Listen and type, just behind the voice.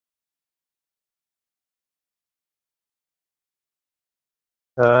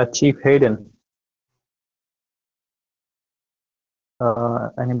Chief Hayden.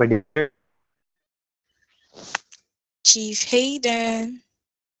 Anybody there? Chief Hayden.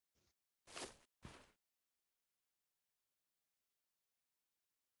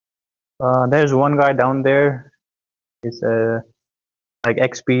 There's one guy down there. He's like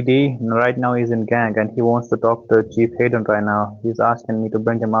XPD. Right now he's in gang and he wants to talk to Chief Hayden right now. He's asking me to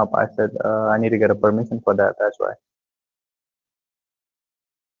bring him up. I said I need to get a permission for that. That's why.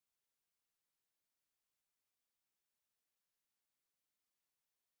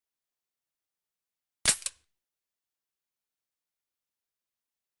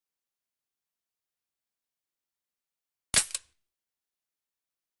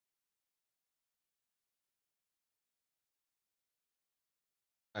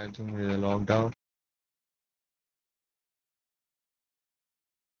 I think we're logged out.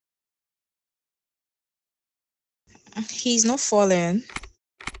 He's not fallen.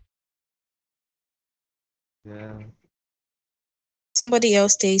 Yeah. Somebody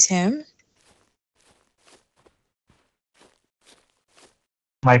else takes him.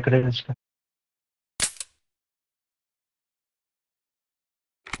 Michael.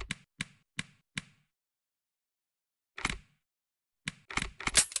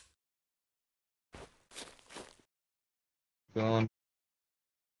 Go on.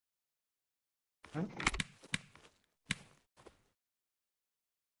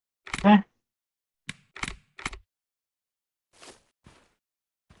 Huh?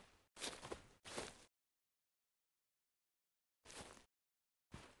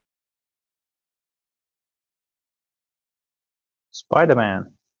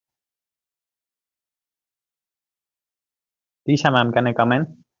 Spider-Man. Tisha ma'am, can I come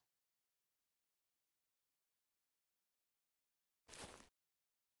in?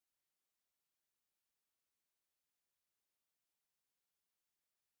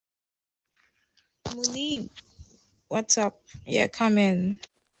 Muli, what's up? Yeah, come in.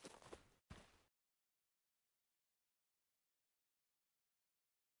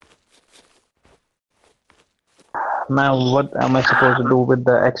 Ma'am, what am I supposed to do with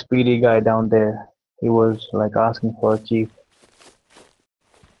the XPD guy down there? He was like asking for a chief.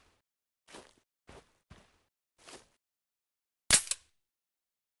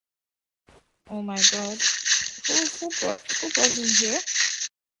 Oh my god. Who brought him here?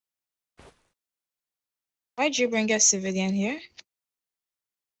 Why'd you bring a civilian here?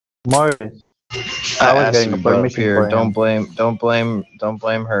 Morris, I I was asked to getting be a brought up permission here. for Don't him.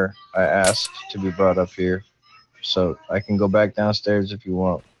 blame her. I asked to be brought up here, so I can go back downstairs if you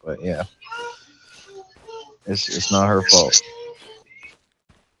want. But yeah, it's not her fault.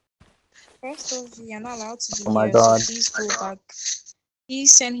 First off, you're not allowed to Oh be my here, so god. please go back.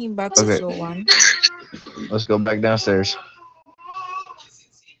 Please send him back to Okay, floor 1. let's go back downstairs.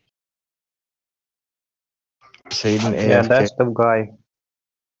 Hayden Yeah, AFK. that's the guy.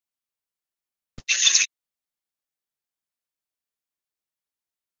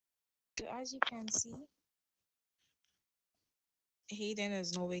 So as you can see, Hayden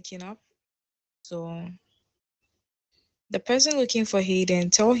is not waking up. So the person looking for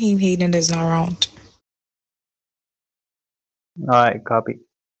Hayden, tell him Hayden is not around. Alright, copy.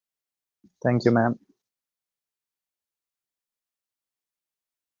 Thank you, ma'am.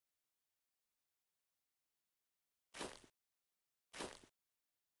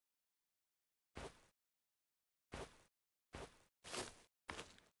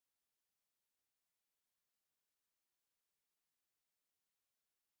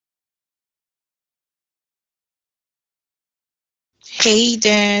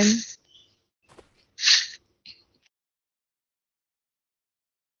 Hayden.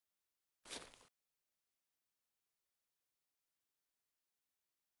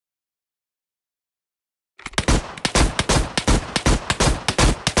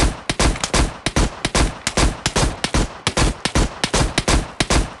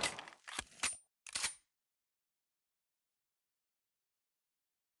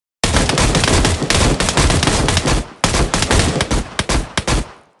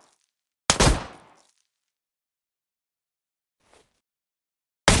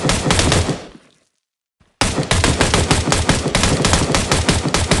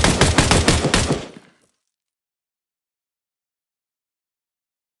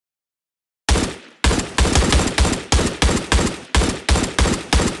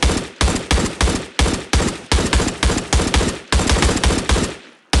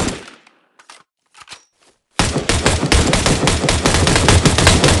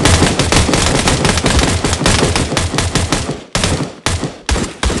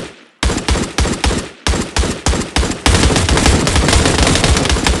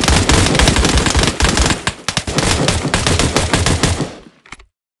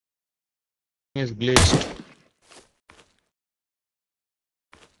 is glitched.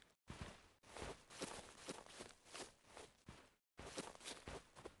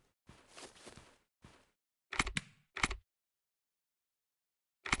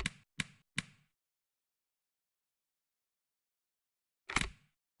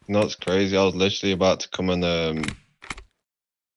 No, it's crazy. I was literally about to come and